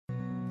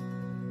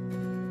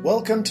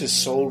Welcome to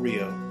Soul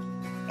Rio,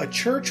 a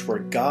church where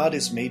God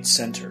is made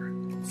center,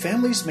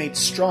 families made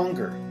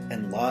stronger,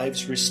 and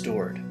lives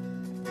restored.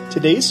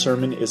 Today's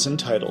sermon is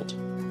entitled,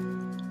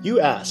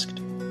 You Asked,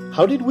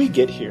 How Did We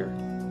Get Here?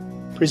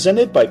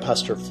 Presented by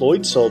Pastor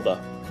Floyd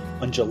Silva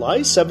on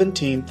July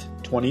 17th,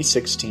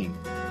 2016.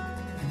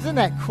 Isn't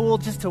that cool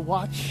just to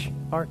watch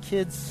our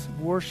kids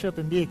worship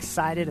and be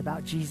excited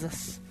about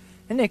Jesus?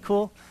 Isn't it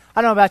cool?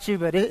 I don't know about you,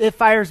 but it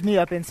fires me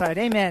up inside.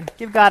 Amen.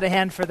 Give God a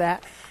hand for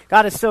that.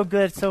 God is so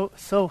good,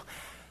 so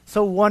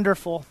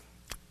wonderful.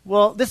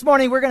 Well, this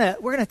morning we're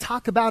gonna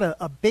talk about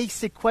a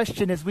basic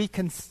question as we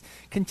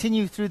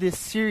continue through this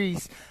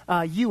series.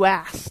 You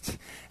asked,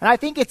 and I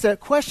think it's a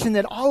question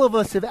that all of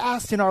us have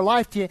asked in our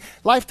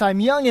lifetime,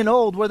 young and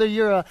old. Whether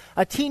you're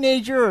a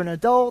teenager or an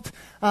adult,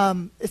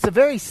 it's a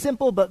very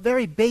simple but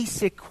very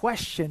basic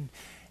question,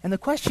 and the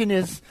question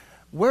is,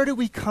 where do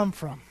we come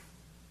from?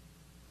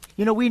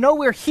 You know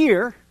we're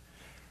here,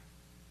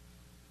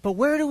 but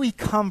where do we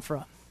come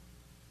from?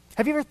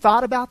 Have you ever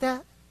thought about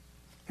that?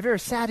 Have you ever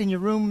sat in your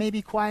room,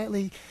 maybe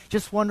quietly,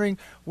 just wondering,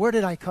 where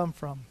did I come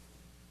from?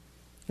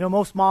 You know,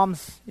 most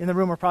moms in the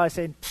room are probably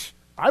saying,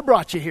 I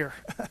brought you here.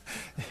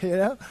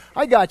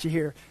 I got you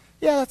here.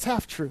 Yeah, that's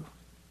half true.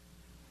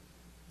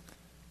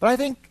 But I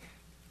think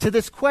to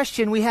this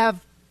question, we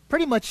have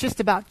pretty much just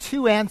about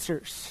two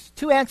answers.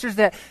 Two answers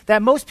that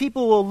most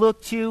people will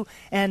look to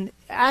and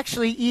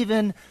actually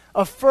even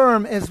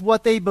affirm as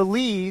what they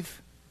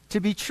believe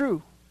to be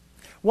true.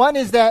 One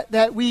is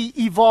that we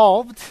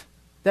evolved,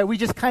 that we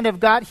just kind of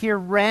got here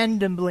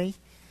randomly,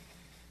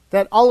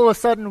 that all of a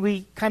sudden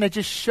we kind of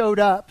just showed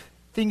up,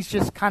 things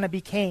just kind of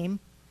became.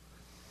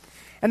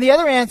 And the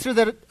other answer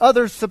that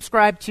others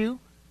subscribe to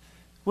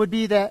would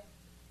be that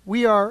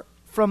we are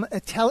from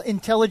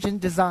intelligent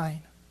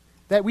design,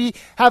 that we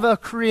have a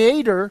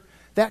creator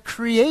that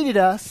created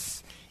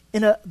us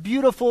in a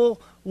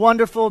beautiful,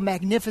 wonderful,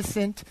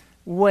 magnificent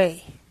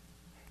way,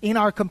 in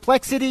our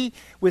complexity,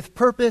 with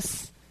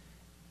purpose,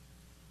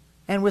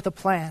 and with a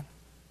plan.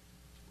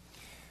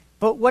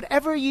 But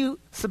whatever you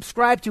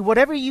subscribe to,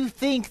 whatever you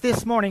think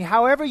this morning,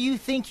 however you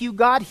think you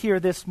got here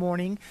this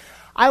morning,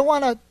 I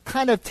want to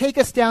kind of take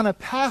us down a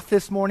path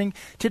this morning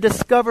to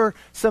discover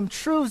some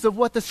truths of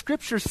what the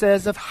Scripture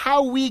says of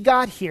how we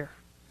got here,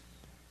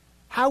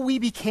 how we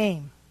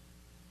became.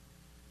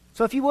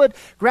 So if you would,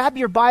 grab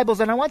your Bibles,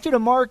 and I want you to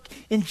mark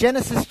in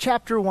Genesis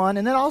chapter 1,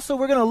 and then also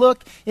we're going to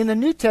look in the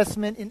New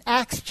Testament in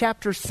Acts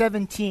chapter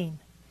 17.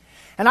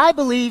 And I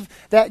believe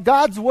that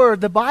God's Word,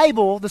 the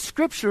Bible, the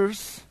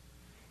Scriptures,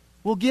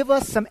 will give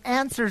us some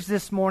answers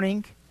this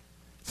morning,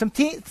 some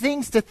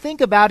things to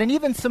think about, and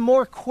even some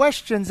more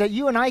questions that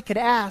you and I could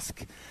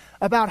ask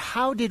about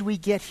how did we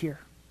get here.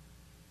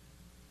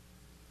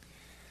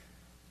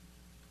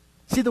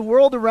 See, the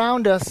world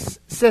around us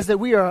says that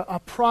we are a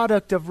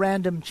product of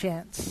random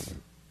chance.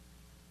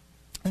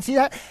 And see,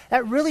 that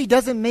really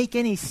doesn't make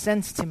any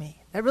sense to me.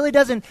 That really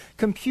doesn't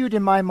compute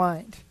in my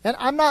mind. And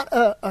I'm not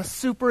a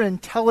super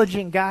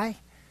intelligent guy,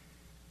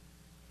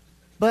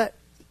 but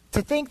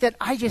to think that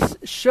I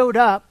just showed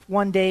up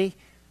one day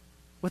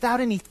without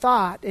any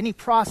thought, any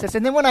process,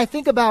 and then when I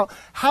think about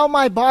how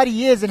my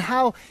body is and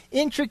how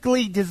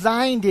intricately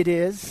designed it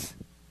is,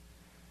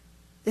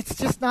 it's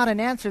just not an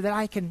answer that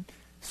I can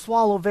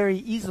swallow very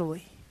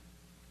easily.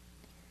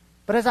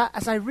 But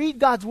as I read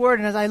God's Word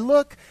and as I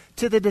look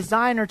to the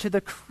designer, to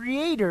the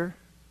creator,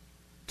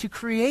 to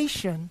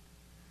creation,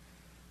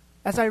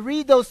 as I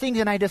read those things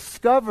and I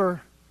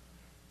discover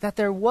that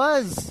there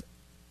was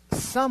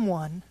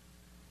someone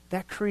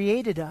that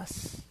created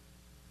us,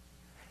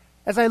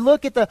 as I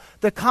look at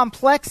the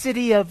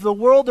complexity of the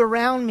world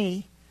around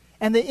me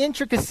and the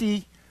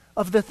intricacy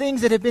of the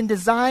things that have been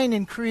designed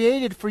and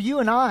created for you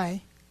and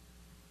I,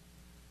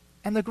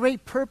 and the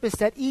great purpose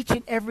that each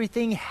and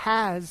everything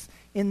has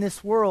in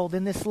this world,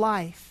 in this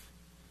life.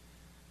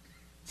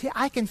 See,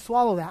 I can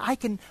swallow that.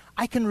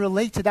 I can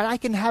relate to that. I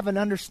can have an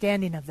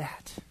understanding of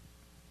that.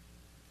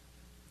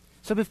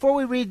 So before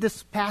we read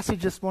this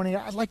passage this morning,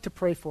 I'd like to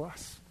pray for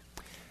us.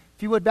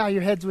 If you would bow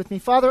your heads with me.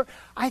 Father,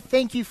 I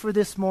thank you for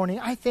this morning.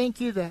 I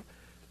thank you that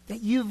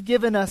you've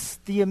given us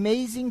the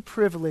amazing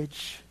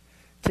privilege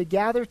to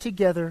gather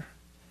together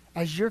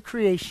as your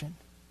creation,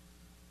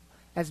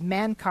 as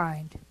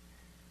mankind,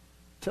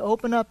 to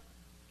open up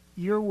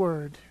your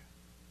word,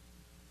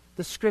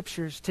 the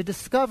Scriptures, to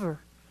discover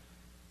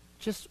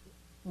just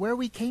where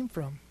we came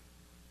from,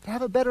 to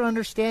have a better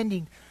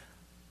understanding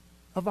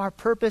of our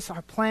purpose,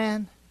 our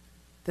plan,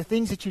 the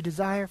things that you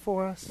desire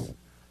for us.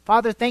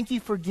 Father, thank you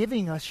for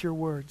giving us your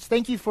words.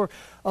 Thank you for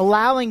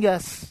allowing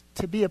us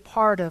to be a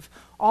part of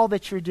all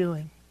that you're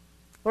doing.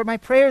 Lord, my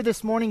prayer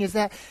this morning is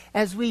that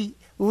as we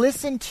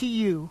listen to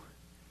you,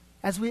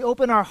 as we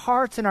open our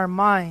hearts and our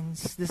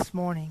minds this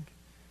morning,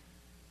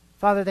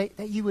 Father,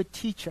 that you would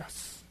teach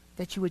us,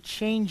 that you would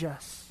change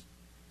us,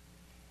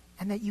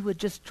 and that you would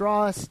just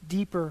draw us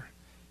deeper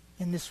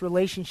in this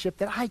relationship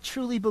that I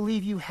truly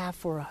believe you have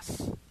for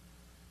us.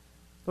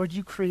 Lord,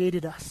 you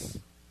created us,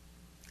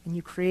 and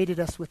you created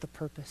us with a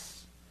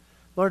purpose.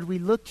 Lord, we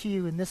look to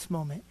you in this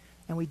moment,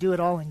 And we do it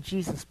all in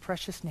Jesus'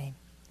 precious name.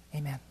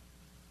 Amen.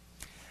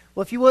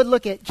 Well, if you would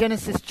look at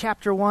Genesis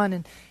chapter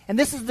 1, and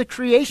this is the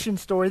creation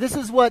story. This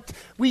is what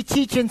we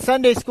teach in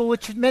Sunday school,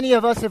 which many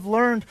of us have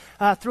learned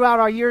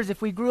throughout our years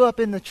if we grew up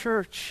in the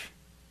church.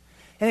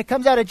 And it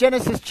comes out of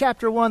Genesis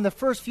chapter 1, the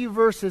first few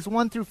verses,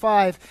 1 through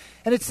 5.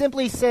 And it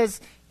simply says,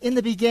 in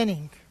the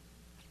beginning,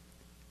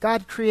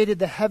 God created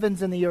the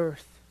heavens and the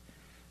earth.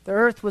 The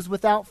earth was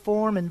without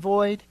form and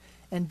void,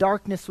 and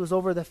darkness was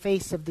over the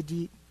face of the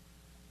deep.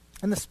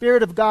 And the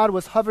Spirit of God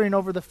was hovering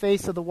over the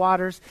face of the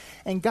waters.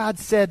 And God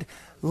said,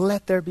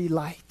 "Let there be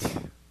light."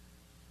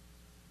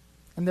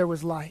 And there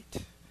was light.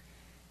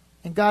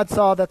 And God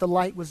saw that the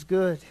light was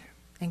good.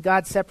 And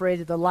God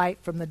separated the light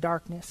from the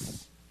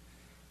darkness.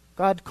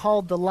 God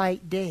called the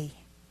light day.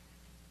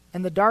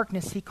 And the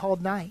darkness he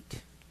called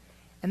night.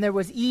 And there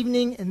was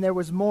evening and there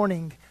was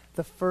morning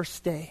the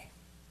first day.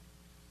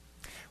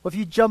 Well, if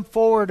you jump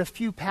forward a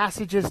few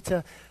passages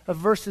to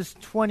verses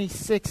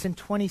 26 and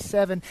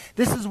 27,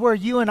 this is where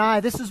you and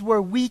I, this is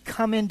where we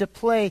come into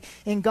play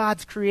in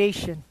God's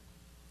creation.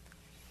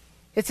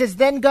 It says,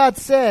 "Then God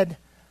said,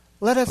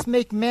 let us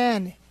make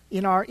man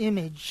in our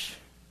image."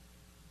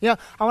 I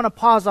want to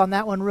pause on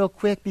that one real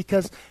quick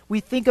because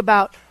we think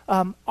about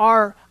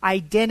our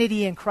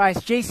identity in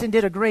Christ. Jason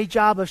did a great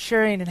job of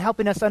sharing and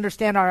helping us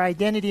understand our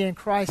identity in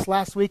Christ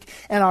last week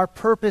and our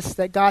purpose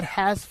that God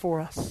has for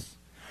us.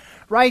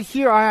 Right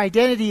here, our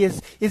identity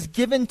is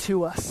given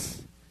to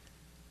us.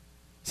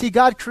 See,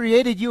 God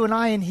created you and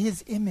I in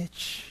his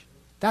image.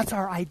 That's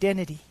our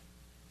identity.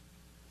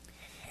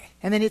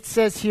 And then it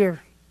says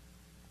here,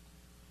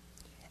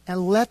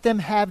 "And let them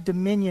have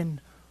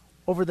dominion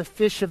over the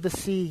fish of the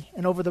sea,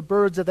 and over the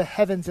birds of the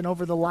heavens, and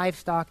over the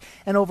livestock,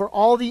 and over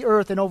all the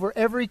earth, and over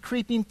every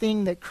creeping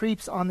thing that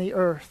creeps on the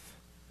earth."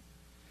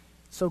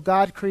 So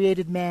God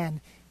created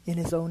man in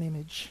his own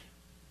image.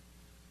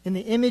 In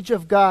the image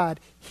of God,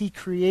 he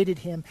created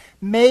him.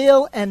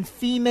 Male and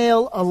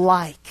female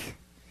alike.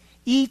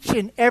 Each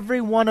and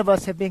every one of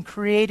us have been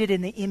created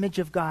in the image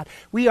of God.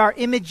 We are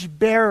image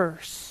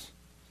bearers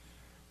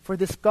for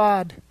this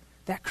God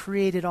that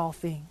created all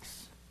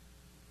things.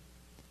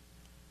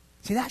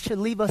 See, that should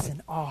leave us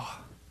in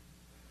awe.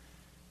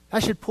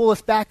 That should pull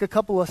us back a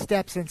couple of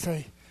steps and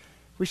say,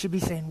 we should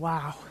be saying,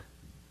 wow,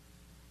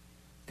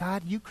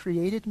 God, you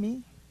created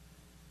me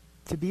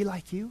to be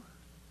like you?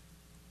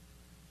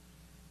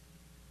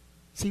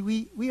 See,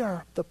 we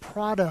are the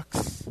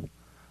products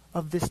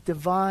of this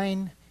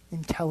divine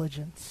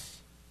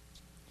intelligence.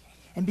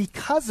 And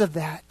because of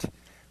that,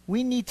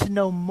 we need to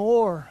know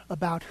more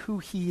about who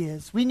he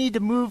is. We need to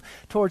move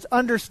towards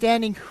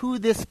understanding who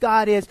this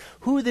God is,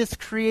 who this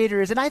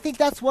creator is. And I think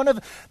that's one of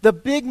the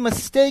big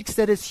mistakes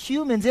that as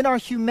humans, in our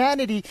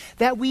humanity,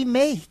 that we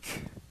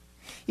make.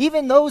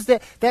 Even those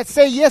that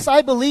say, yes,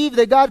 I believe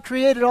that God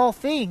created all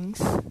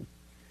things,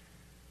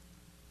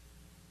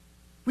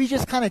 we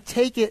just kind of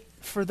take it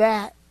for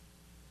that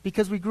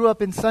because we grew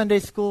up in Sunday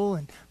school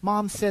and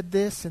mom said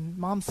this and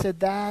mom said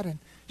that and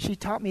she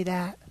taught me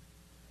that.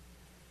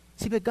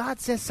 See, but God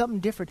says something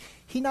different.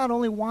 He not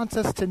only wants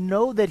us to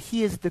know that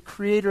he is the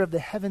creator of the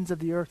heavens of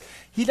the earth.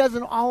 He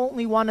doesn't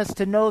only want us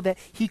to know that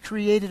he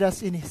created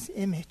us in his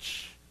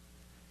image.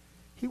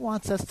 He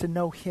wants us to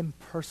know him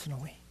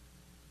personally.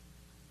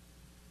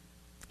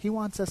 He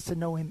wants us to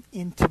know him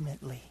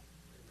intimately.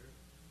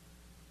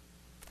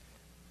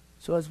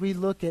 So as we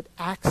look at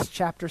Acts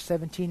chapter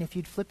 17, if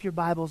you'd flip your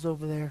Bibles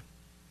over there,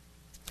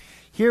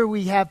 here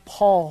we have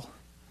Paul.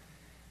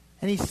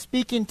 And he's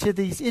speaking to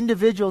these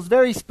individuals,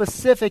 very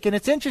specific. And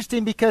it's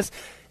interesting because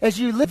as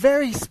you listen to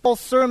very small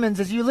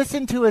sermons, as you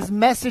listen to his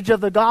message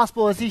of the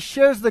gospel, as he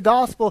shares the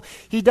gospel,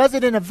 he does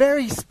it in a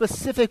very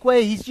specific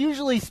way. He's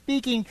usually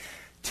speaking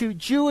to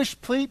Jewish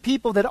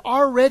people that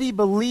already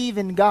believe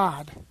in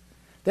God.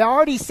 They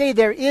already say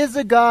there is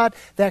a God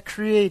that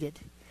created.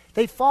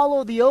 They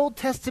follow the Old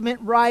Testament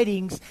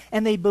writings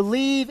and they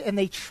believe and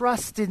they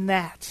trust in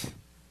that.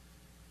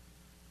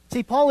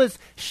 See, Paul is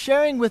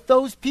sharing with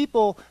those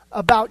people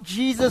about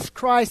Jesus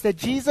Christ, that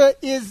Jesus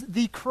is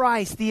the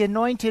Christ, the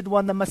anointed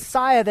one, the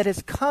Messiah that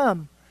has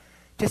come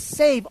to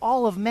save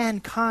all of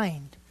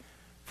mankind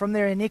from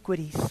their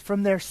iniquities,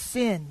 from their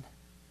sin.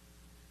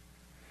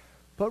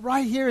 But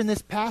right here in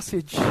this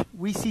passage,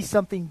 we see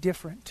something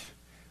different.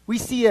 We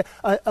see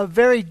a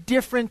very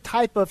different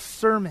type of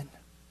sermon.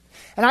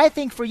 And I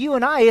think for you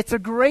and I, it's a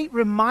great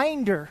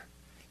reminder,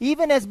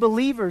 even as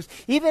believers,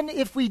 even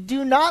if we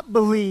do not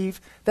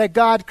believe that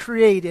God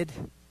created,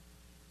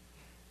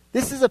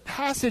 this is a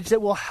passage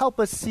that will help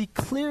us see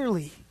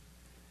clearly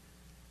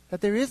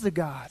that there is a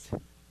God.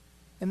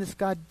 And this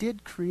God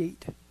did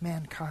create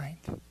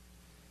mankind.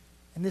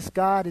 And this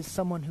God is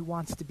someone who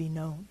wants to be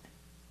known.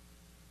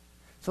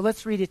 So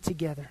let's read it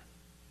together.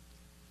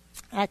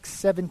 Acts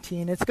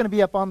 17. It's going to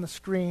be up on the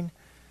screen,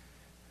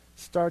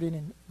 starting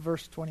in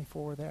verse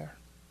 24 there.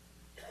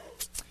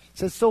 It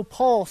says, "So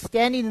Paul,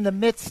 standing in the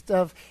midst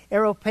of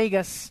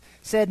Areopagus,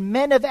 said,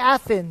 'Men of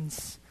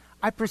Athens,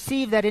 I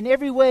perceive that in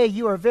every way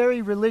you are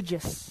very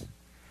religious.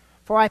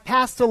 For I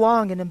passed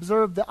along and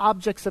observed the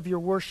objects of your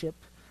worship.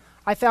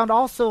 I found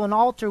also an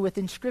altar with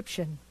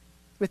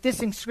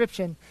this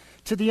inscription,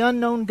 to the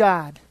unknown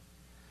God.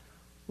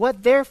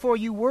 What therefore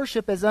you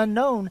worship as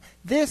unknown,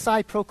 this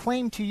I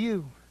proclaim to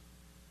you.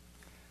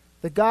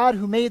 The God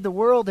who made the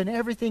world and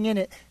everything in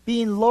it,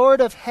 being Lord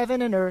of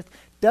heaven and earth,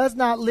 does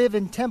not live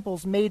in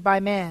temples made by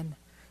man,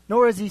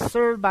 nor is he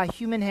served by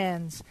human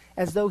hands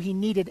as though he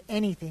needed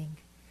anything,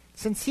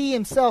 since he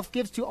himself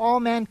gives to all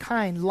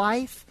mankind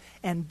life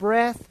and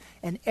breath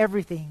and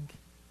everything.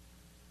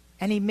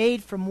 And he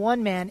made from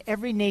one man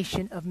every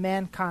nation of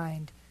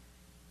mankind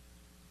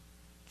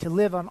to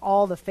live on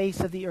all the face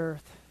of the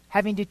earth,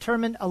 having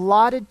determined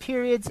allotted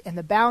periods and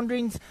the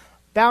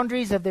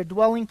boundaries of their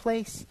dwelling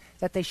place,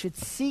 that they should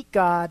seek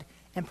God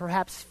and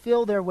perhaps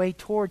feel their way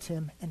towards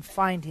him and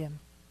find him.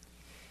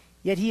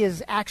 Yet he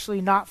is actually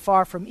not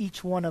far from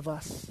each one of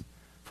us.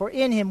 For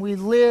in him we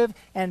live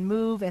and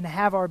move and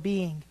have our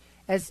being,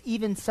 as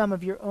even some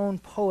of your own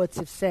poets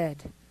have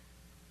said.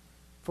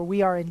 For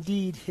we are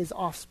indeed his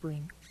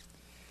offspring.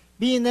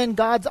 Being then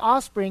God's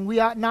offspring,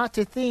 we ought not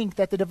to think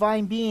that the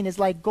divine being is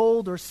like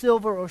gold or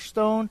silver or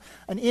stone,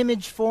 an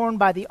image formed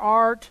by the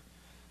art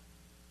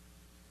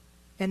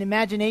and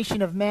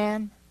imagination of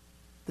man.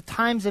 The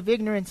times of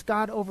ignorance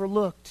God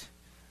overlooked,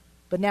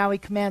 but now he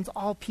commands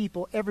all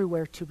people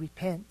everywhere to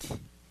repent.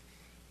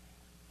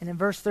 And in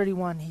verse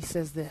 31 he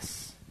says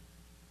this,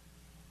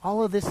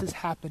 all of this has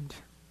happened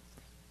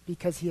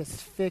because he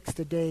has fixed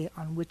a day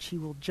on which he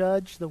will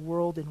judge the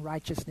world in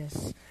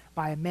righteousness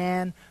by a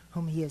man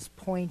whom he has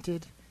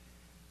appointed,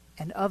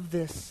 and of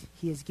this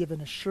he has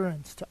given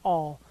assurance to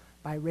all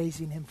by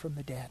raising him from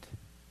the dead.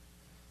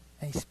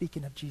 And he's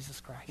speaking of Jesus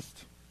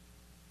Christ.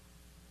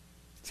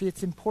 See,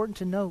 it's important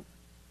to note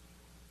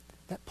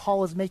that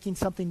Paul is making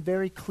something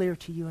very clear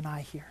to you and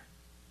I here.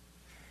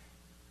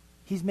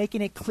 He's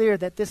making it clear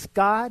that this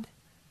God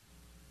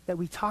that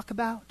we talk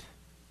about,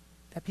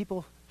 that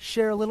people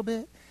share a little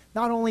bit,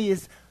 not only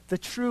is the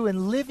true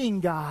and living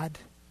God,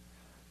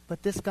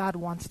 but this God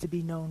wants to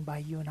be known by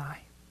you and I.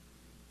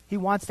 He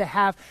wants to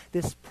have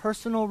this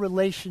personal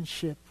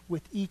relationship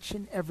with each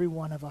and every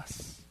one of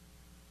us.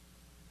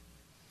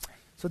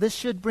 So this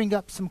should bring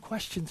up some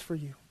questions for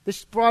you.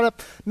 This brought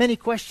up many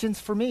questions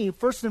for me.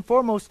 First and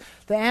foremost,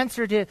 the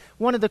answer to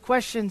one of the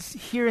questions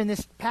here in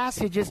this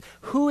passage is,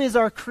 who is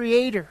our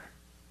Creator?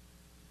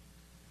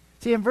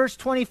 See, in verse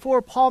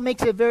 24, Paul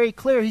makes it very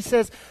clear. He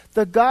says,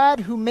 the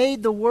God who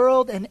made the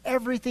world and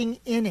everything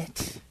in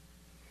it,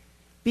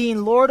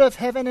 being Lord of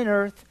heaven and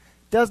earth,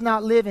 does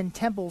not live in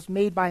temples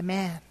made by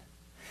man.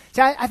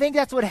 See, I think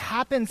that's what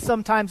happens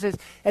sometimes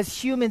as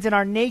humans in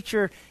our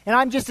nature, and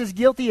I'm just as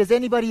guilty as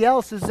anybody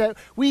else, is that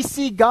we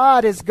see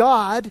God as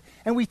God,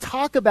 and we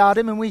talk about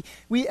him, and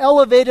we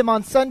elevate him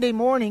on Sunday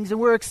mornings,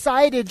 and we're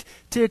excited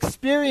to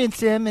experience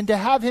him and to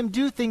have him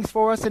do things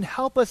for us and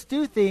help us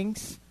do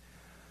things.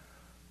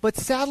 But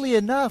sadly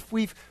enough,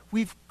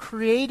 we've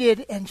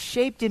created and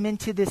shaped him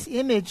into this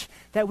image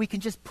that we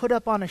can just put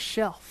up on a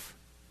shelf.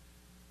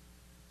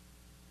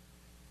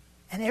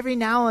 And every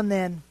now and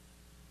then,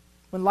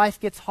 when life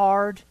gets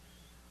hard,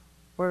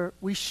 or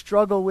we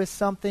struggle with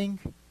something,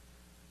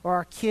 or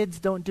our kids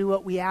don't do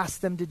what we ask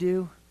them to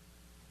do,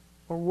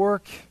 or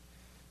work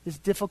is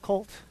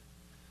difficult,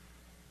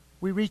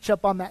 we reach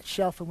up on that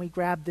shelf and we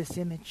grab this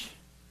image.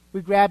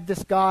 We grab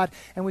this God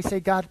and we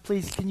say, God,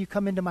 please, can you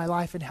come into my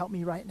life and help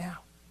me right now?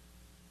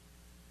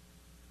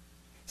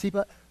 See,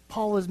 but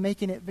Paul is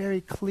making it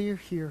very clear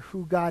here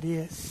who God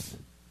is.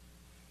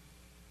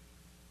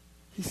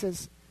 He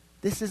says,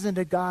 this isn't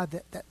a God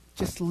that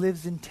just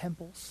lives in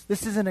temples.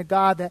 This isn't a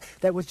God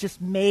that was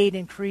just made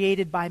and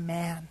created by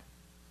man.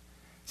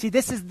 See,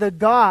 this is the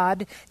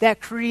God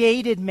that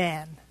created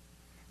man.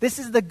 This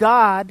is the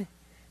God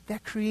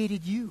that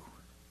created you.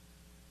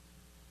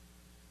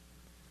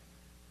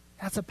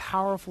 That's a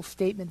powerful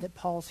statement that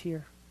Paul's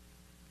here.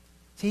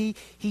 See,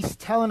 he's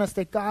telling us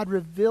that God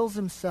reveals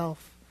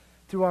himself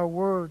through our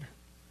word,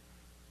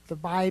 the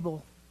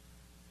Bible.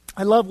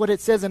 I love what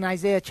it says in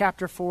Isaiah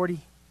chapter 40.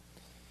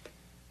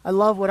 I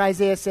love what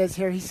Isaiah says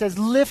here. He says,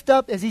 lift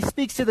up, as he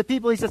speaks to the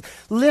people, he says,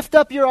 lift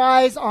up your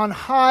eyes on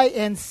high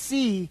and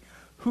see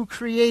who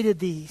created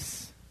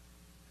these.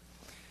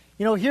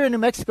 You know, here in New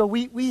Mexico,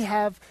 we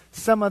have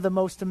some of the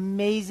most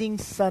amazing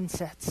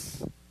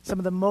sunsets, some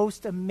of the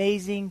most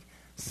amazing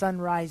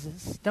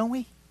sunrises, don't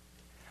we?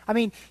 I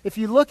mean, if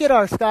you look at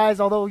our skies,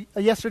 although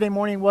yesterday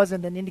morning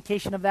wasn't an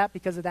indication of that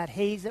because of that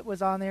haze that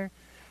was on there,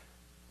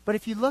 but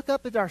if you look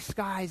up at our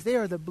skies, they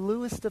are the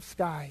bluest of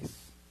skies.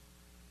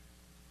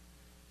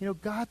 You know,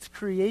 God's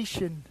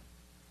creation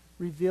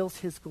reveals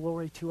his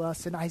glory to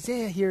us. And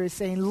Isaiah here is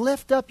saying,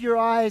 lift up your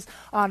eyes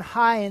on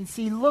high and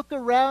see. Look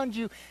around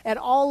you at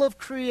all of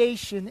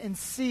creation and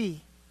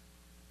see.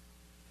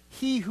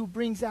 He who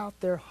brings out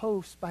their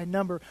hosts by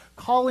number,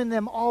 calling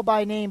them all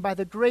by name, by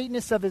the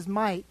greatness of his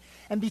might.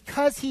 And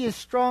because he is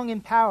strong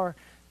in power,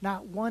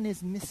 not one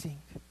is missing.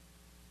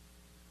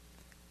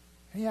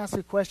 And he asks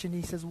a question.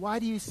 He says, why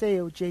do you say,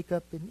 O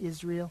Jacob and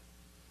Israel,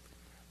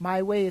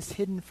 my way is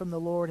hidden from the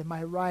Lord, and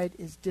my right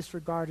is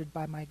disregarded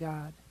by my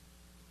God?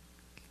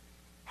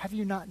 Have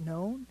you not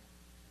known?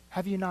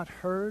 Have you not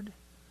heard?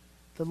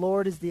 The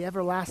Lord is the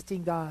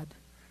everlasting God,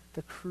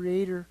 the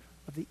creator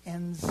of the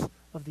ends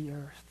of the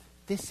earth.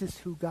 This is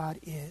who God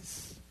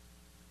is.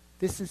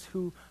 This is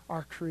who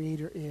our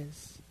Creator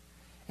is.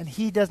 And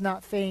he does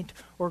not faint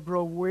or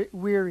grow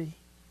weary.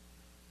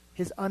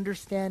 His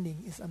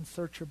understanding is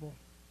unsearchable.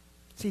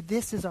 See,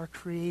 this is our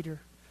Creator,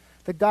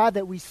 the God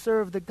that we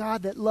serve, the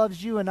God that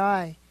loves you and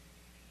I.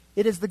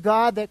 It is the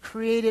God that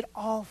created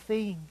all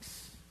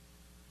things.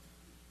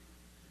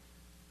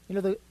 You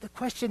know, the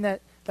question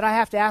that I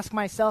have to ask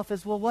myself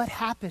is, well, what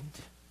happened?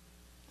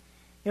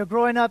 You know,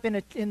 growing up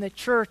in the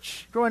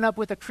church, growing up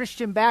with a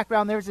Christian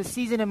background, there was a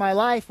season in my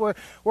life where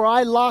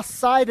I lost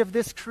sight of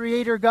this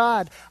Creator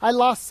God. I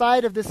lost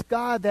sight of this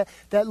God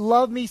that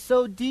loved me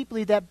so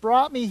deeply, that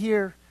brought me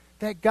here,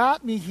 that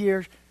got me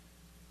here.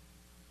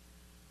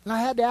 And I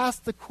had to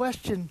ask the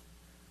question,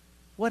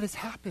 what has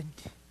happened?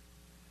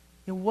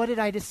 You know, what did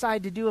I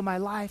decide to do in my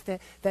life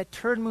that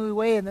turned me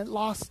away and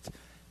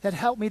that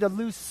helped me to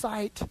lose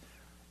sight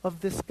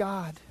of this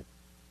God?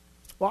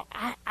 Well,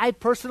 I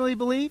personally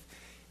believe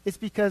it's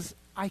because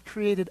I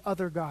created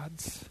other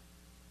gods.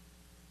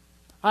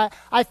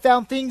 I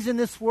found things in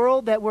this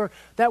world that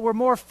were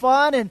more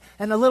fun and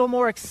a little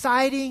more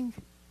exciting,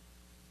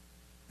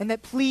 and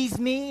that pleased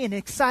me and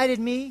excited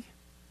me.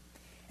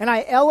 And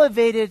I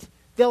elevated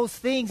those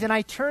things and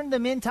I turned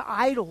them into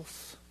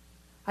idols.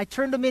 I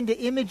turned them into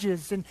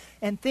images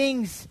and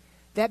things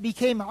that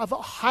became of a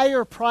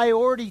higher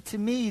priority to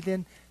me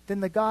than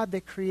the God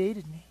that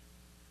created me.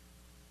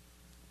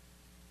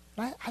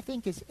 And I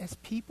think as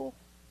people,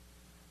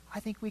 I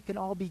think we can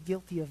all be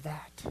guilty of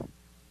that.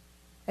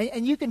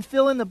 And you can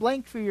fill in the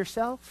blank for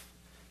yourself.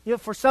 You know,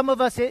 for some of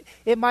us,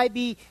 it might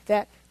be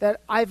that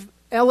I've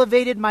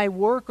elevated my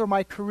work or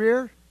my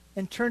career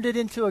and turned it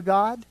into a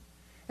god,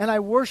 and I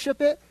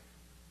worship it.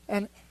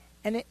 And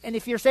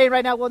if you're saying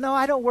right now, well, no,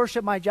 I don't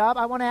worship my job,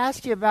 I want to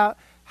ask you about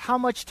how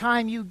much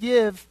time you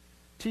give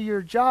to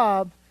your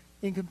job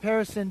in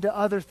comparison to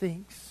other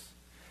things.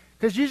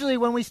 Because usually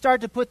when we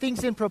start to put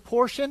things in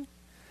proportion,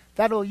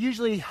 that'll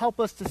usually help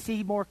us to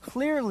see more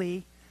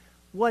clearly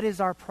what is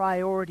our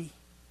priority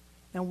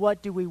and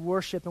what do we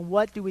worship and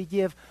what do we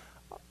give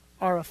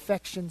our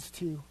affections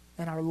to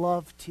and our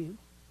love to.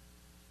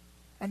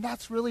 And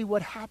that's really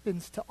what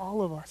happens to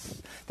all of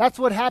us. That's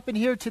what happened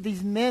here to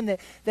these men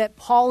that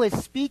Paul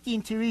is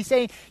speaking to. He's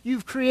saying,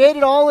 you've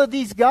created all of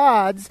these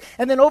gods,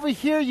 and then over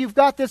here you've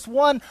got this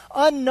one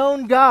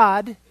unknown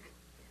God,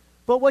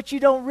 but what you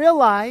don't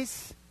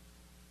realize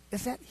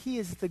is that he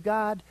is the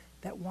God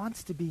that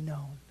wants to be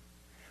known.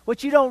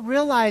 What you don't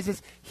realize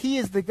is he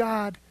is the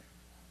God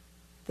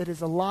that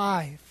is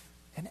alive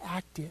and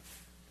active.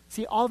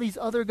 See, all these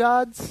other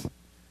gods,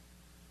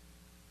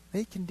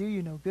 they can do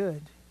you no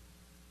good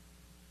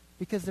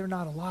because they're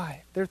not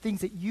alive. They're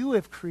things that you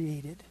have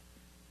created.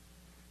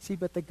 See,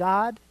 but the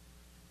God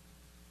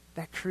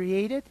that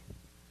created,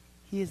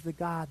 he is the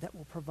God that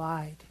will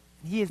provide.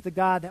 And he is the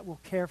God that will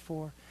care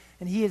for.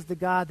 And he is the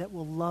God that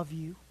will love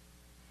you.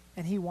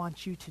 And he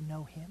wants you to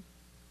know him.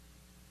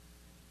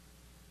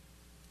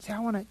 See, I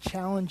want to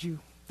challenge you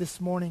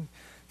this morning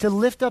to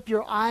lift up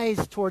your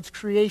eyes towards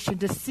creation,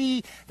 to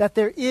see that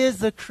there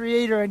is a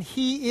creator and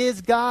he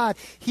is God.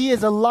 He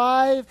is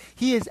alive,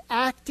 he is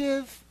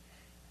active,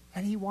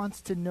 and he wants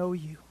to know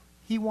you.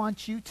 He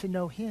wants you to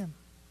know him.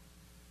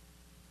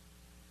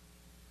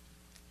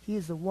 He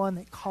is the one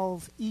that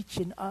calls each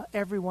and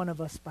every one of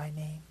us by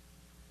name.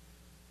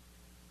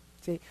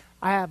 See,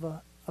 I have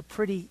a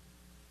pretty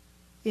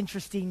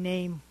interesting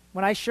name.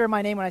 When I share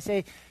my name, when I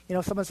say,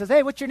 someone says,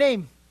 hey, what's your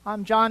name?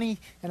 I'm Johnny,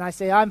 and I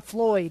say, I'm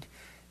Floyd.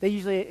 They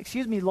usually,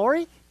 excuse me,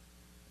 Lori?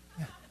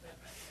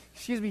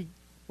 Excuse me,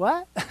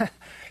 what?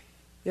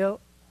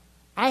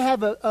 I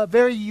have a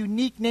very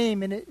unique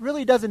name, and it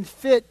really doesn't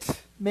fit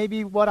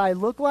maybe what I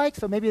look like,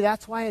 so maybe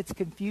that's why it's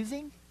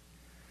confusing.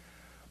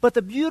 But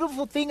the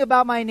beautiful thing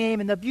about my name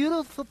and the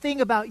beautiful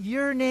thing about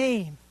your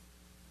name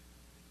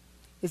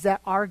is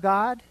that our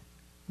God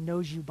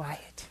knows you by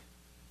it.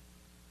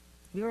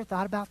 Have you ever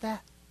thought about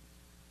that?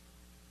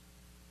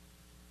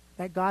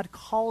 That God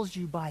calls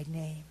you by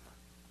name.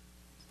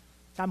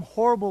 I'm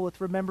horrible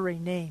with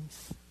remembering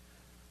names,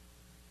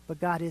 but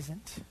God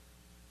isn't.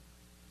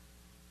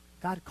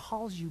 God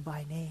calls you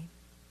by name.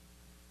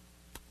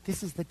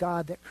 This is the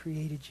God that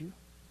created you.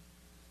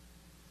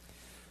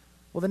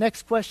 Well, the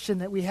next question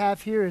that we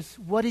have here is,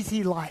 what is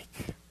he like?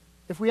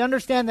 If we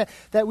understand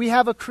that we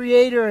have a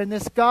creator and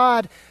this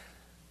God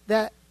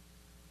that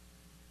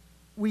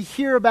we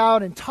hear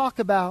about and talk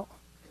about,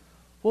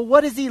 well,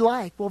 what is he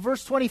like? Well,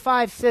 verse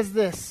 25 says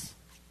this.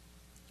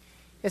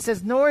 It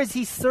says, nor is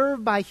he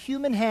served by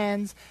human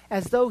hands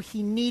as though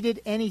he needed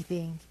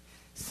anything,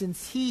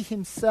 since he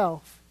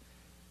himself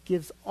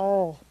gives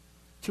all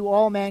to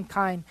all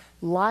mankind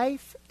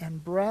life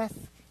and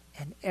breath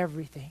and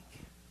everything.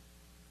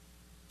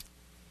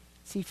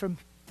 See, from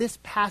this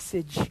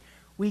passage,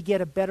 we get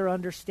a better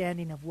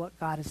understanding of what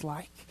God is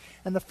like.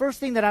 And the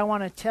first thing that I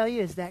want to tell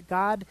you is that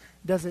God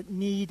doesn't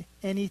need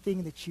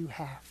anything that you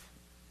have.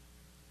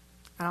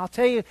 And I'll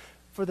tell you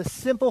for the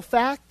simple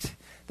fact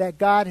that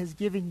God has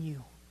given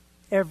you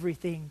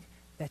everything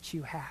that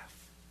you have.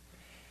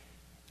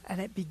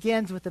 And it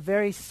begins with the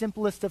very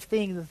simplest of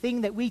things, the thing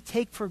that we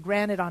take for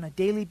granted on a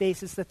daily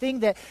basis, the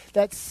thing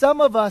that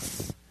some of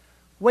us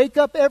wake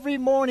up every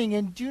morning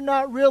and do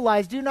not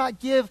realize, do not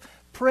give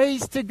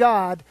praise to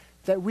God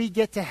that we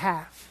get to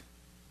have.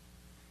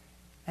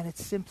 And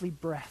it's simply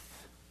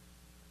breath.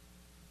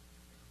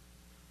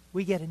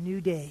 We get a new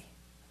day.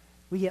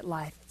 We get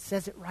life. It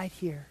says it right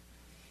here.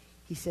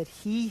 He said,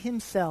 He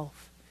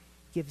himself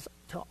gives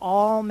to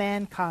all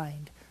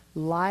mankind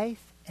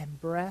life and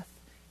breath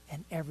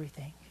and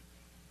everything.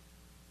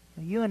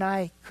 You and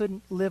I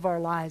couldn't live our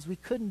lives. We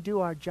couldn't do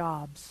our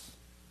jobs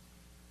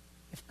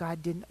if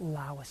God didn't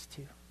allow us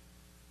to.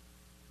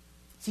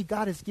 See,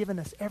 God has given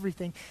us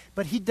everything,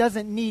 but He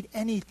doesn't need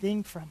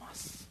anything from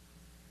us.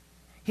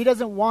 He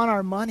doesn't want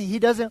our money. He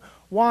doesn't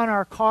want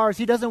our cars.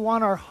 He doesn't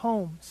want our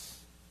homes.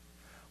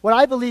 What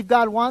I believe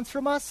God wants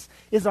from us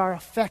is our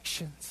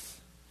affections.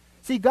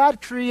 See,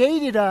 God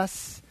created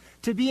us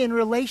to be in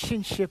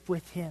relationship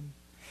with Him.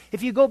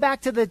 If you go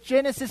back to the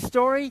Genesis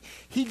story,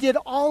 He did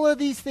all of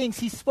these things.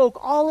 He spoke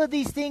all of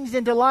these things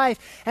into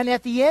life. And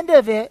at the end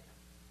of it,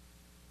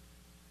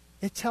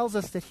 it tells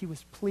us that He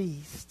was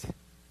pleased.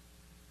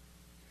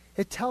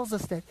 It tells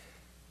us that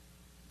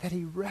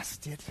He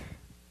rested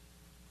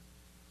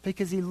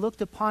because He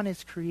looked upon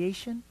His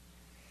creation.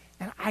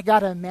 And I got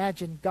to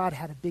imagine God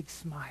had a big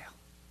smile.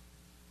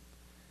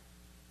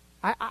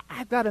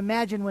 I've got to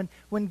imagine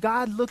when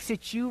God looks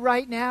at you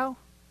right now,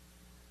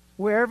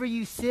 wherever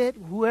you sit,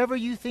 whoever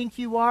you think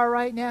you are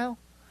right now,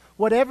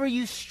 whatever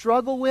you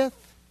struggle with,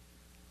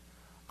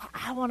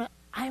 I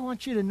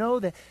want you to know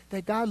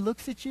that God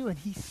looks at you and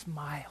He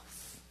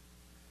smiles.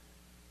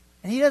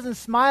 And He doesn't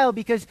smile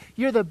because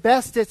you're the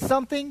best at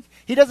something.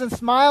 He doesn't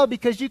smile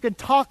because you can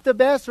talk the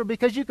best or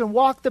because you can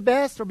walk the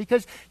best or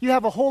because you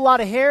have a whole lot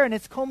of hair and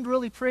it's combed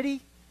really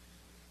pretty.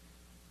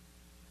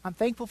 I'm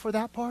thankful for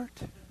that part.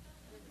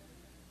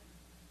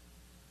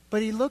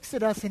 But He looks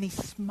at us and He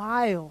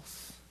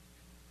smiles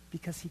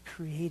because He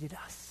created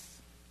us.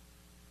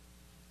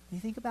 You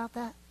think about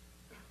that?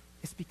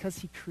 It's because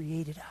He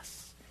created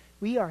us.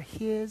 We are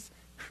His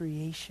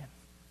creation.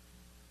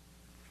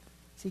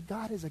 See,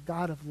 God is a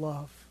God of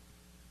love.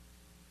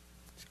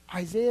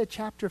 Isaiah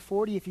chapter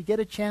 40, if you get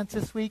a chance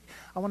this week,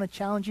 I want to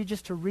challenge you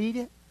just to read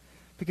it,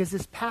 because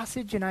this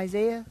passage in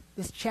Isaiah,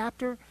 this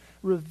chapter,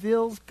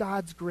 reveals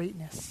God's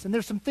greatness. And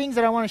there's some things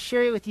that I want to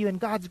share with you in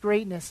God's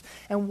greatness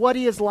and what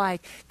He is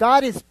like.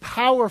 God is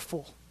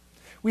powerful.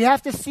 We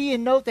have to see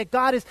and note that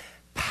God is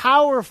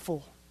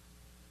powerful.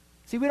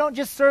 See, we don't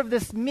just serve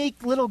this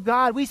meek little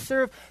God. We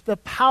serve the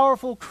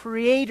powerful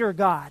Creator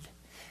God.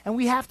 And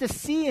we have to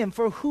see Him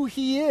for who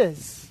He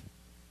is.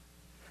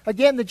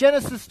 Again, the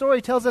Genesis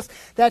story tells us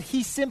that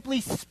He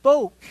simply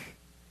spoke,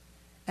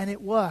 and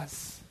it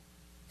was,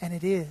 and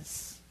it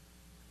is.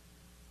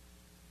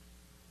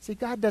 See,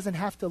 God doesn't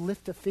have to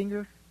lift a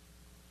finger.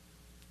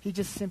 He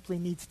just simply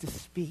needs to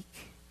speak,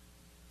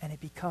 and it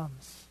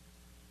becomes.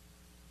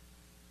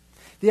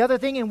 The other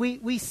thing, and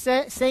we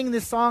sang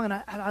this song, and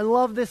I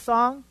love this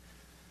song.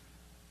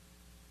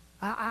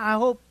 I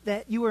hope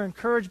that you were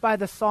encouraged by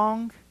the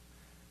song,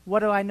 What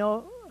Do I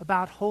Know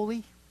About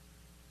Holy?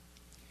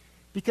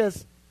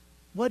 Because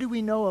what do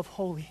we know of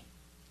holy?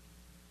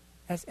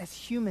 As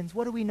humans,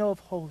 what do we know of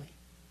holy?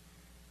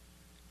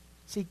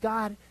 See,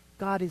 God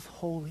is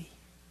holy.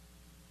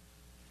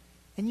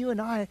 And you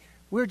and I,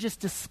 we're just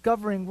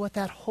discovering what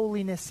that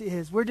holiness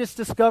is. We're just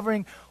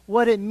discovering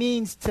what it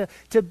means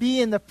to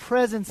be in the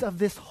presence of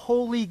this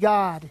holy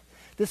God,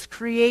 this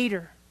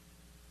Creator.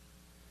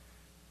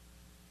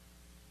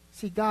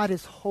 See, God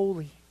is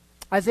holy.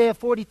 Isaiah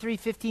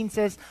 43:15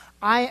 says,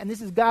 and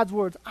this is God's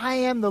words, I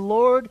am the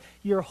Lord,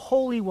 your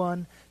Holy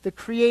One, the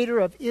Creator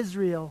of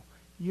Israel,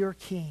 your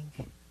King.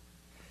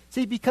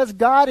 See, because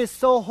God is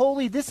so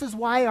holy, this is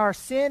why our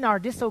sin, our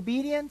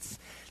disobedience,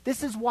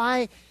 this is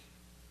why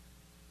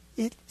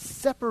it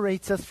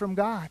separates us from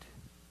God.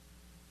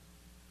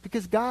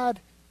 Because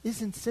God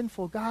isn't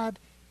sinful. God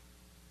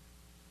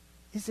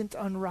isn't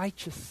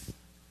unrighteous.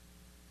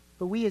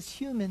 But we as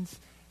humans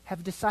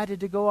have decided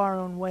to go our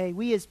own way.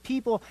 We as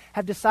people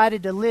have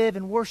decided to live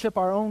and worship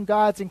our own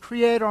gods and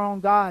create our own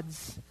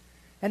gods.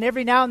 And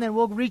every now and then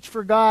we'll reach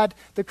for God,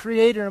 the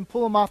Creator, and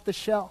pull Him off the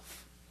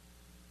shelf.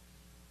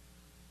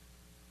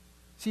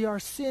 See, our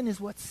sin is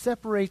what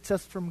separates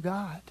us from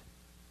God.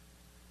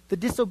 The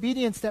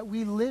disobedience that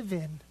we live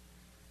in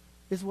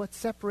is what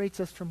separates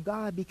us from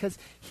God, because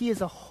He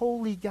is a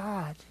holy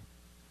God.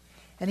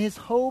 And His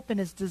hope and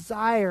His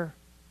desire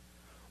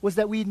was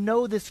that we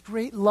know this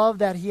great love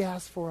that He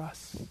has for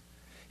us.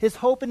 His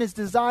hope and His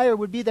desire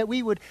would be that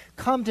we would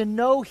come to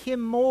know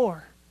Him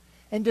more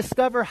and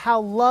discover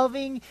how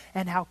loving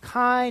and how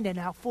kind and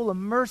how full of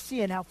mercy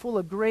and how full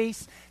of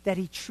grace that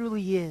He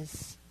truly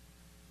is.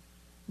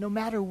 No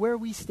matter where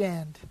we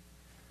stand,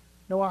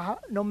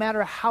 no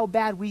matter how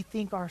bad we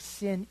think our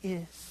sin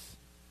is,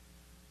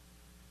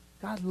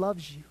 God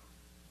loves you.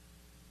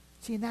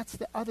 See, and that's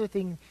the other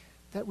thing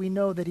that we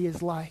know that He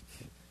is like,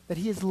 that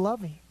He is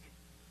loving.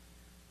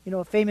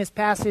 A famous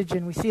passage,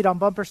 and we see it on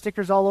bumper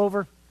stickers all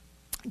over.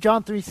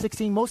 John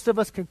 3:16, most of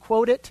us can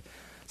quote it.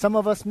 Some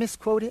of us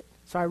misquote it,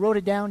 so I wrote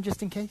it down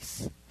just in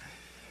case.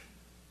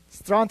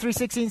 John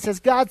 3:16 says,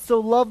 God so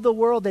loved the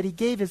world that he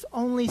gave his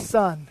only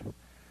Son,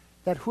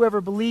 that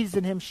whoever believes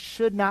in him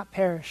should not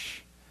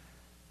perish,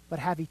 but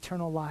have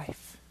eternal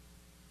life.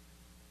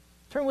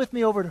 Turn with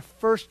me over to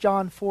 1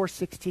 John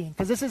 4:16,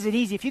 because this isn't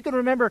easy. If you can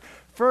remember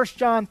 1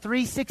 John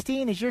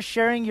 3:16 as you're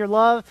sharing your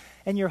love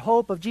and your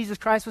hope of Jesus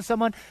Christ with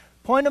someone,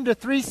 point them to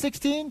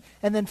 3:16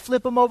 and then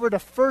flip them over to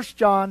 1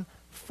 John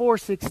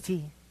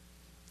 4:16.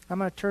 I'm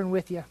going to turn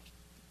with you.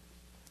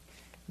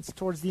 It's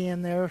towards the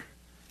end there.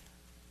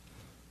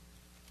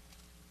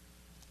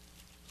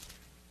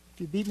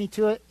 If you beat me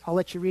to it, I'll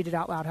let you read it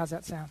out loud. How's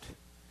that sound?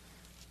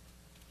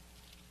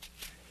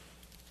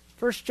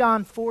 1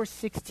 John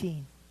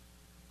 4:16.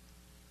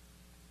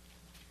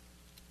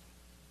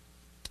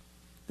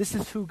 This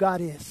is who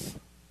God is.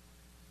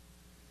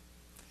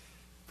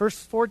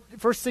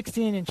 Verse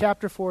 16 in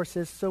chapter 4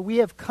 says, so we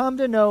have come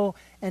to know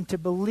and to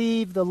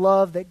believe the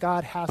love that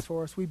God has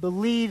for us. We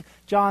believe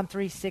John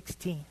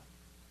 3:16.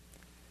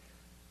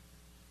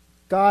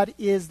 God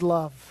is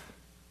love.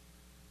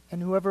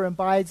 And whoever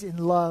abides in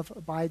love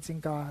abides in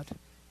God,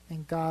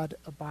 and God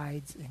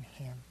abides in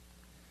him.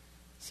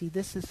 See,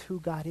 this is who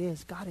God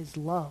is. God is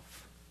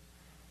love.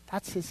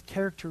 That's his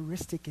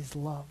characteristic, is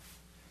love.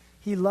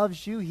 He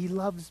loves you. He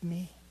loves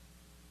me.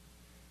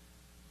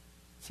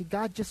 See,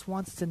 God just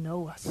wants to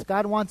know us.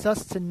 God wants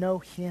us to know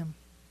him.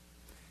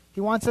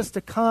 He wants us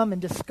to come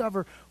and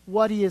discover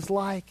what he is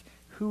like,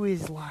 who he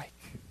is like.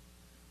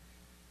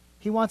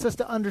 He wants us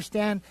to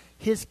understand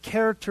his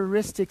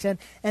characteristics.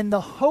 And the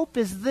hope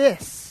is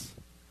this,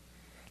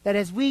 that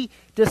as we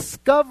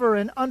discover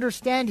and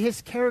understand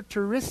his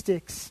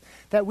characteristics,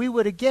 that we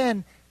would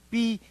again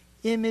be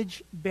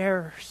image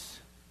bearers.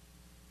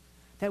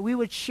 That we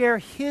would share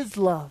his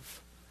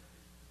love.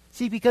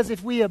 See, because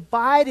if we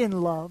abide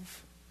in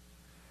love,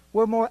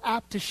 we're more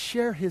apt to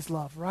share his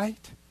love,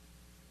 right?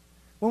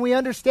 When we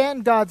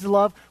understand God's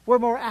love, we're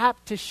more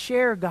apt to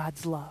share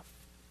God's love.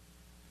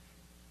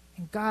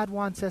 And God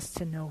wants us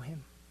to know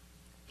him.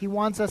 He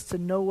wants us to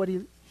know what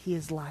he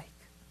is like.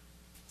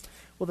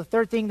 Well, the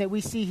third thing that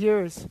we see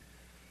here is,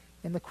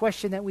 and the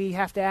question that we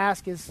have to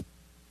ask is,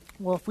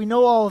 well, if we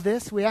know all of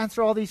this, we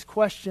answer all these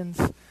questions,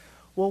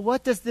 well,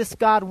 what does this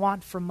God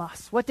want from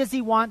us? What does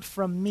he want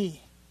from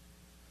me,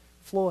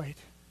 Floyd?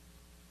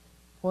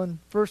 Well, in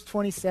verse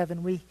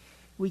 27,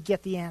 we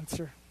get the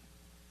answer.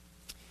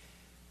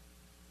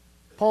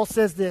 Paul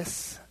says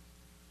this,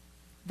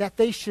 that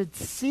they should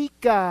seek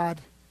God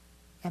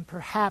and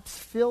perhaps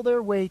feel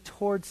their way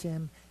towards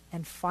him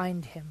and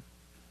find him.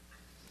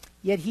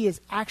 Yet he is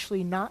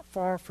actually not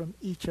far from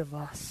each of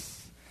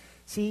us.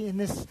 See, in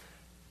this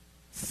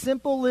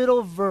simple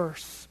little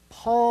verse,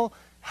 Paul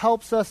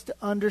helps us to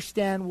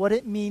understand what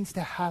it means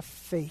to have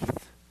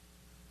faith.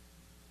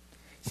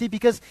 See,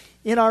 because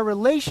in our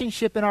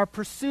relationship, in our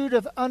pursuit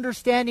of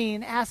understanding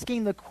and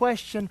asking the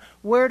question,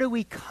 where do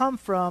we come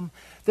from,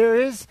 there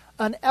is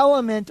an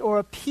element or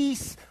a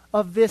piece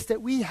of this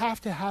that we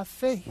have to have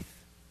faith.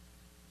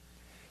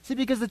 See,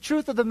 because the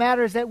truth of the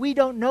matter is that we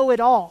don't know it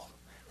all.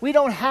 We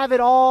don't have it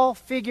all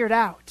figured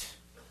out.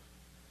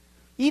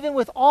 Even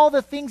with all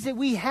the things that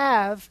we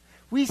have,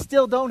 we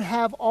still don't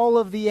have all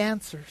of the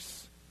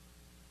answers.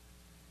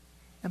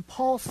 And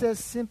Paul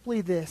says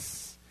simply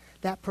this,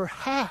 that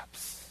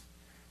perhaps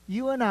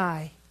you and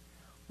I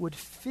would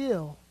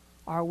feel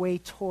our way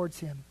towards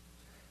him.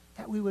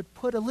 That we would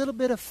put a little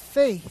bit of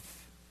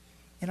faith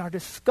in our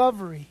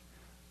discovery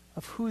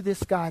of who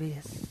this God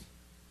is.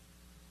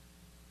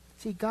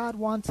 See, God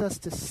wants us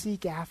to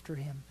seek after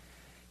him.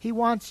 He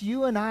wants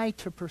you and I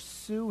to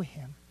pursue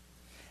him.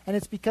 And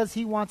it's because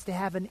he wants to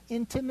have an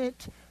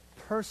intimate,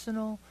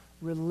 personal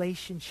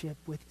relationship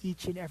with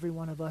each and every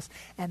one of us.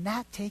 And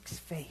that takes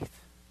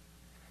faith.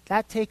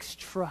 That takes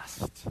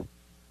trust.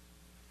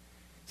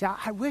 See,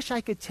 I wish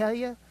I could tell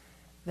you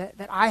that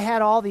I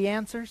had all the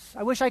answers.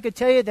 I wish I could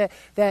tell you that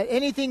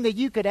anything that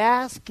you could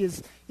ask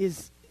is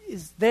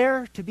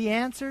there to be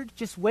answered,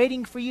 just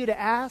waiting for you to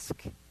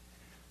ask.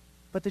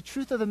 But the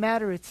truth of the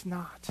matter, it's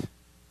not.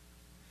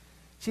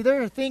 See,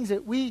 there are things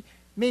that we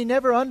may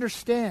never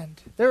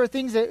understand. There are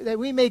things that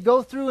we may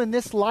go through in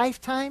this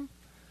lifetime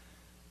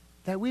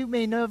that we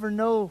may never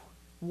know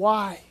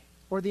why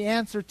or the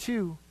answer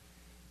to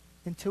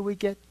until we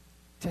get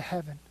to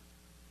heaven.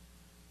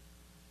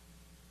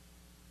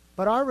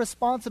 But our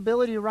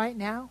responsibility right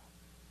now,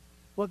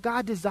 what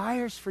God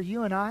desires for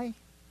you and I,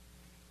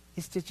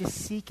 is to just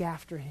seek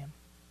after him,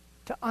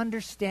 to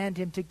understand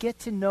him, to get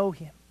to know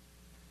him.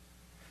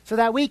 So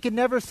that we can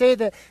never say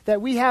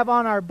that we have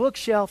on our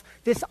bookshelf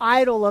this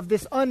idol of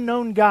this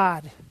unknown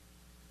God.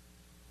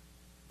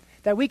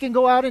 That we can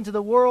go out into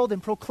the world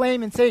and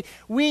proclaim and say,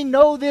 we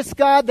know this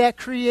God that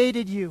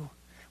created you.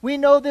 We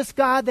know this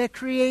God that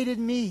created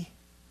me.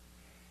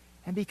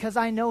 And because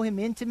I know him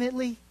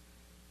intimately,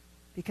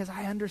 because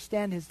I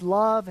understand his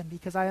love, and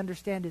because I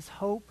understand his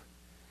hope,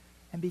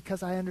 and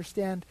because I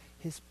understand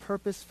his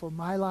purpose for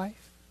my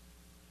life,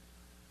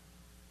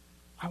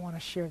 I want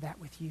to share that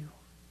with you.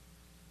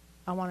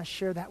 I want to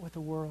share that with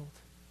the world.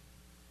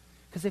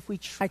 Because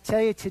if I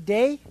tell you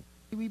today,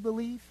 we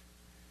believe,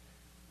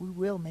 we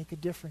will make a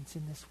difference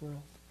in this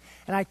world.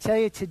 And I tell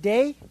you,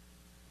 today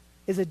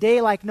is a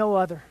day like no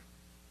other.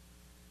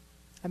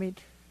 I mean,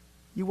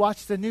 you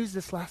watched the news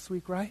this last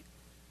week, right?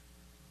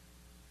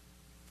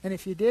 And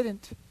if you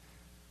didn't,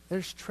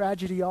 there's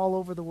tragedy all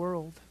over the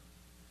world.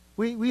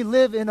 We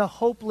live in a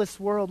hopeless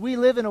world. We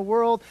live in a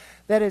world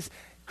that has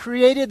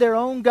created their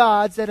own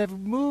gods, that have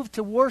moved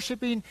to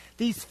worshiping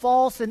these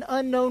false and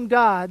unknown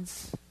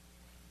gods.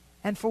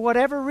 And for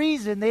whatever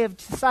reason, they have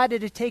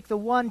decided to take the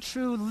one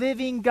true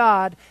living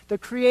God, the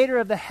creator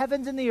of the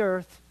heavens and the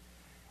earth,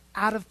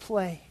 out of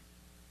play.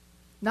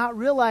 Not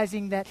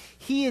realizing that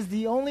he is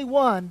the only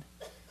one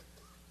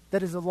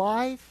that is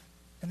alive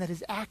and that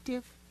is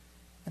active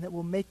and that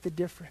will make the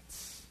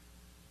difference.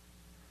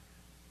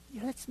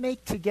 Let's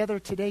make together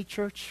today,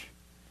 church,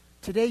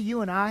 today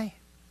you and I,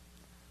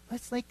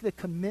 let's make the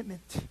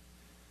commitment.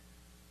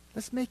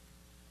 Let's make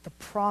the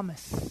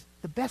promise,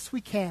 the best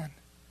we can,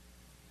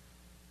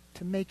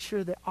 to make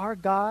sure that our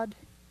God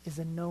is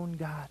a known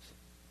God.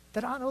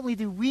 That not only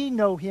do we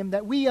know him,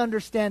 that we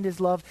understand his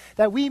love,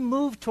 that we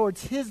move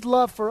towards his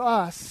love for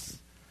us,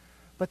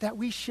 but that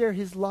we share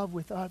his love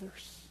with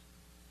others.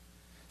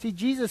 See,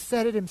 Jesus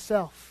said it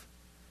himself.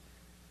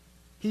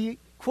 He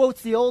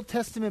quotes the Old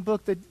Testament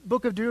book, the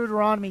book of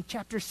Deuteronomy,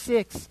 chapter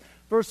 6,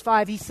 verse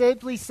 5. He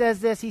simply says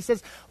this. He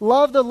says,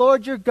 love the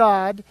Lord your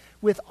God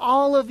with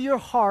all of your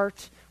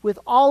heart, with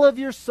all of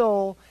your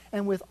soul,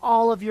 and with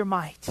all of your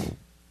might.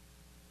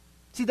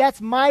 See,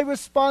 that's my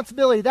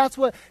responsibility. That's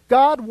what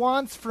God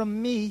wants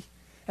from me,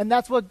 and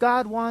that's what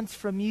God wants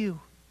from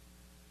you.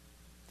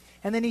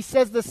 And then he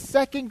says the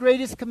second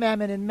greatest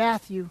commandment in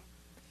Matthew,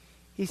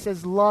 he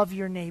says, love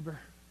your neighbor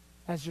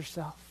as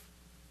yourself.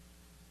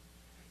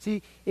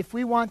 See, if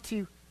we want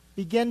to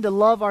begin to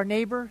love our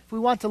neighbor, if we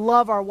want to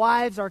love our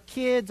wives, our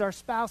kids, our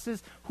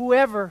spouses,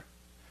 whoever,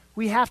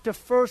 we have to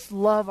first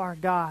love our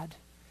God.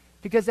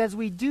 Because as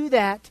we do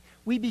that,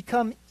 we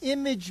become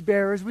image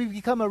bearers. We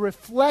become a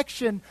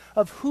reflection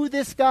of who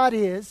this God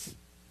is.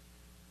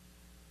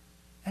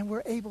 And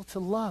we're able to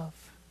love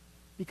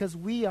because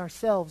we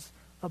ourselves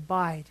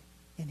abide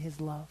in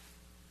his love.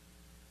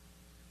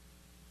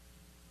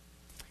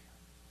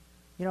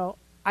 You know,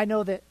 I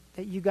know that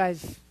you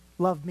guys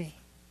love me.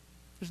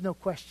 There's no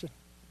question.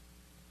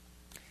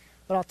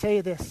 But I'll tell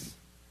you this,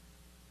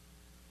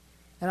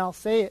 and I'll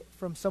say it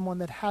from someone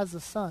that has a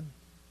son.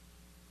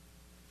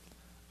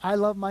 I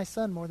love my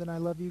son more than I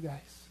love you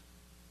guys.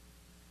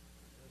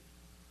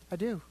 I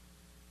do.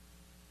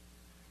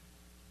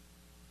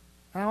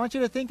 And I want you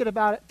to think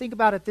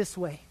about it this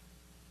way.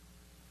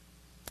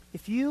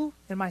 If you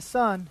and my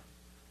son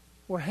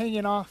were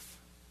hanging off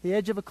the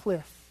edge of a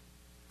cliff,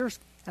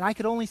 and I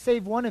could only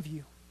save one of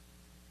you,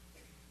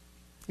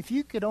 if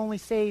you could only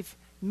save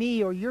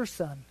me or your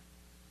son,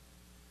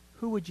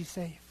 who would you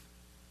save?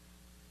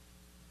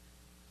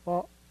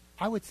 Well,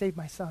 I would save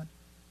my son.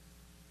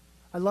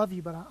 I love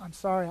you, but I'm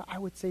sorry, I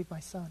would save my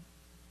son.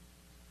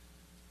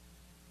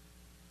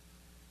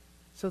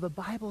 So the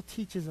Bible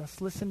teaches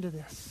us, listen to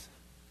this,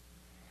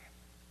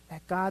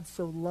 that God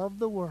so loved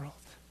the world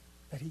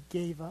that he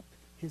gave up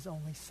his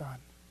only son.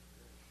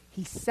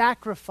 He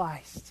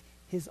sacrificed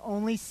his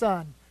only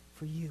son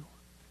for you,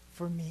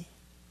 for me.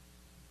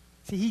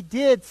 See, he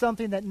did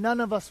something that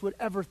none of us would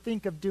ever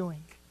think of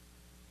doing.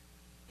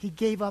 He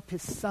gave up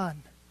his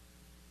son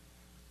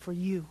for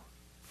you,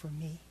 for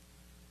me.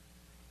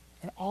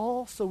 And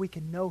all so we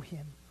can know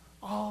him,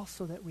 all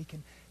so that we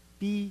can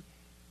be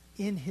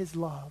in his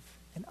love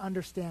and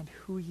understand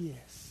who he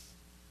is.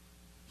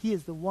 He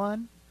is the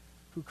one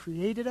who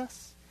created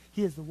us.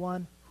 He is the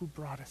one who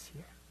brought us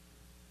here.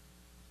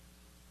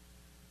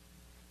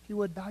 If you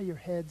would, bow your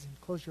heads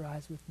and close your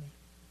eyes with me.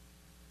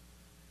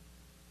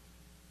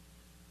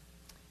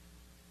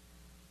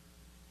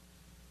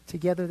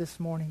 Together this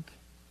morning,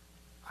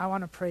 I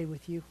want to pray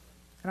with you,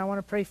 and I want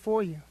to pray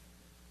for you.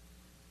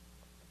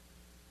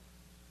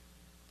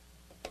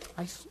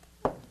 I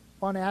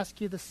want to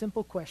ask you the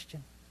simple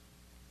question.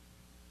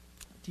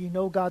 Do you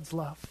know God's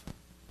love?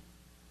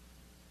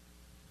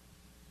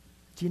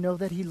 Do you know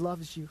that he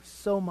loves you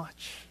so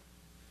much?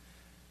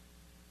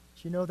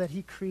 Do you know that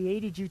he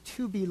created you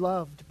to be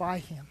loved by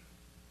him?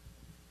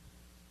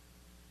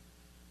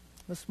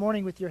 This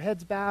morning, with your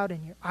heads bowed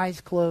and your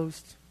eyes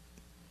closed,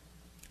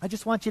 I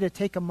just want you to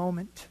take a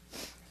moment.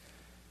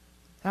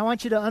 I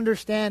want you to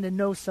understand and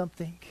know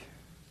something.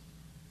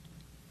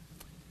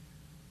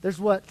 There's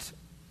what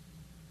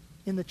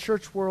in the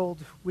church world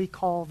we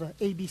call the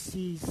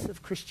ABCs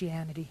of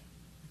Christianity.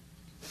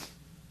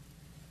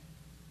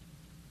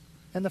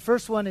 And the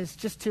first one is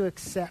just to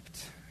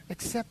accept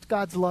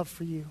God's love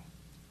for you.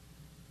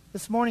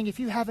 This morning, if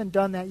you haven't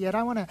done that yet,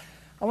 I want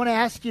to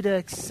ask you to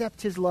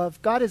accept his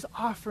love. God is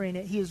offering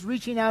it. He is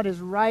reaching out his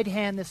right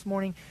hand this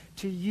morning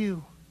to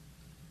you.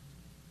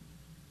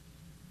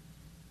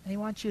 And he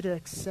wants you to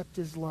accept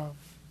his love.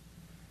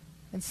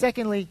 And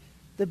secondly,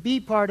 the B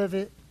part of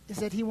it is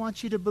that he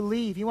wants you to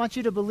believe. He wants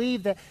you to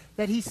believe that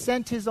he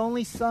sent his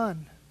only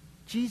Son,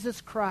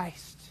 Jesus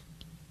Christ,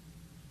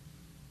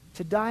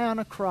 to die on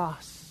a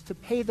cross, to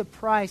pay the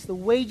price, the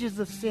wages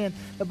of sin.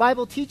 The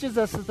Bible teaches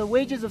us that the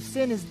wages of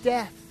sin is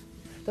death.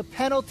 The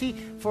penalty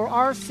for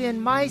our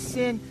sin, my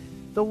sin,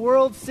 the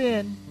world's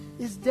sin,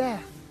 is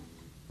death.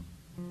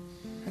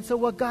 And so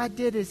what God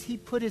did is he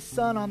put his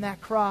Son on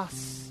that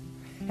cross.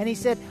 And he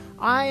said,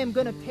 I am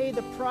going to pay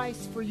the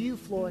price for you,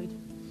 Floyd.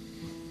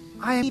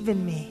 I am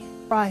even me,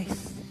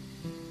 price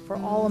for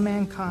all of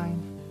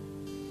mankind.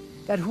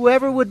 That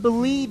whoever would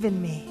believe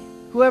in me,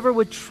 whoever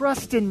would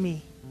trust in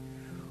me,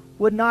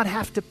 would not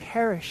have to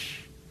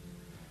perish,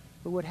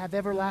 but would have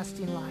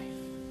everlasting life.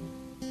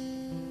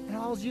 And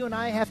all you and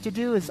I have to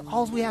do is,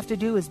 all we have to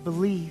do is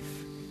believe.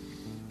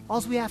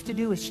 All we have to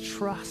do is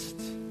trust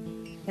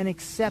and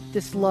accept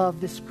this love,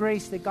 this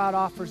grace that God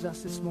offers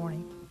us this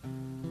morning.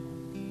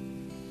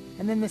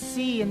 And then the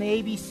C and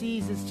the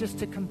ABCs is just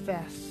to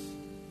confess.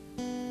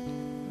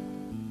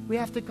 We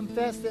have to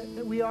confess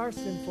that we are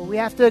sinful. We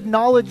have to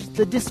acknowledge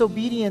the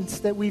disobedience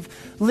that we've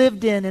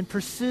lived in and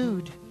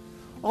pursued.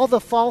 All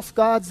the false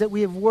gods that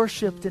we have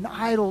worshipped and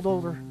idoled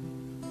over.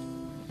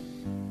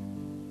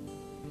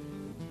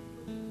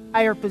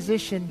 Higher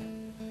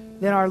position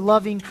than our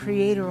loving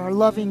Creator, our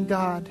loving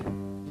God.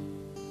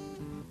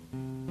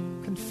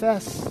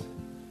 Confess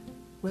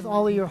with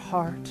all of your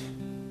heart.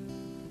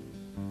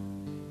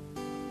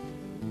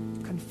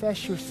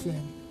 Confess your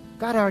sin.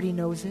 God already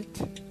knows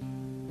it.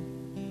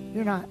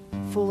 You're not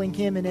fooling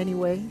him in any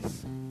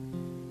ways.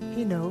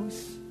 He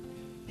knows.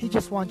 He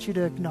just wants you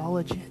to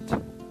acknowledge it.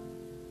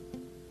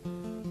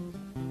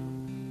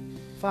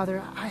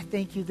 Father, I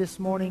thank you this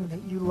morning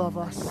that you love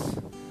us.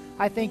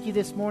 I thank you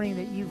this morning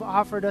that you've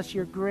offered us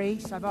your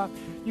grace.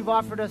 You've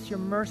offered us your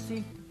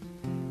mercy.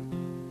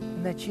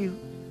 And that you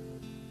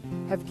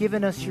have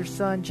given us your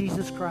Son,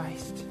 Jesus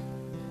Christ.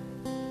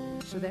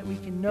 So that we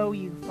can know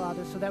you,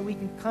 Father. So that we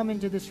can come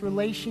into this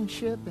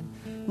relationship and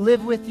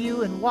live with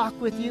you and walk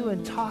with you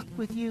and talk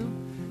with you.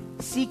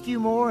 Seek you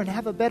more and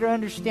have a better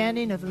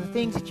understanding of the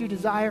things that you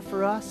desire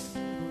for us.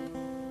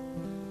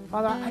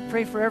 Father, I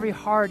pray for every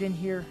heart in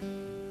here.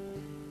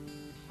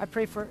 I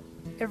pray for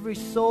every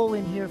soul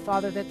in here,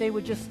 Father, that they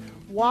would just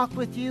walk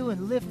with you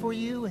and live for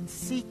you and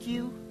seek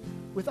you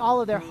with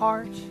all of their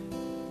heart,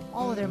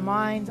 all of their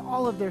mind,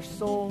 all of their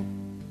soul,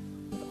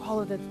 with all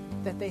of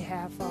that they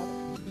have, Father.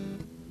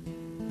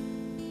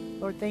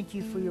 Lord, thank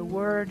you for your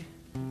word.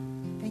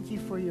 Thank you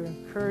for your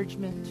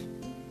encouragement.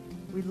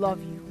 We love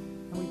you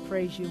and we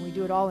praise you, and we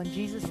do it all in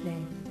Jesus'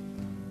 name.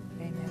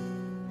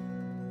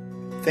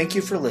 Amen. Thank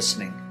you for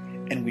listening,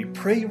 and we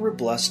pray you were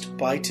blessed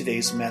by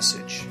today's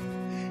message.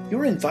 You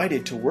are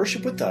invited to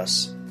worship with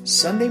us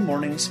Sunday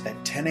mornings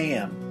at 10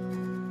 a.m.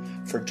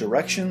 For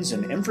directions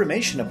and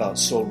information about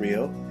Soul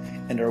Rio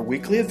and our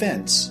weekly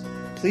events,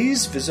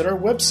 please visit our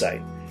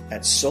website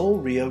at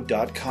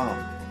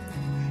soulrio.com.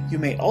 You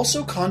may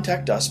also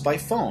contact us by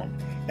phone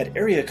at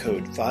area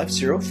code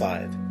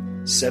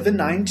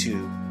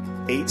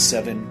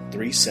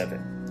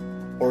 505-792-8737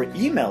 or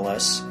email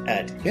us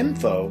at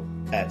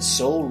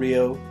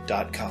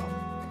info@soulrio.com.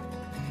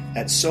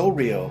 At Soul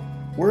Rio,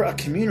 we're a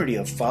community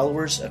of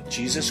followers of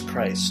Jesus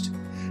Christ,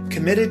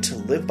 committed to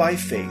live by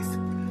faith,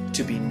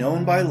 to be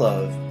known by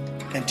love,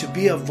 and to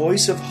be a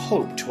voice of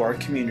hope to our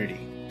community.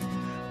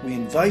 We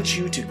invite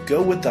you to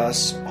go with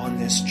us on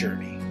this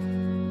journey.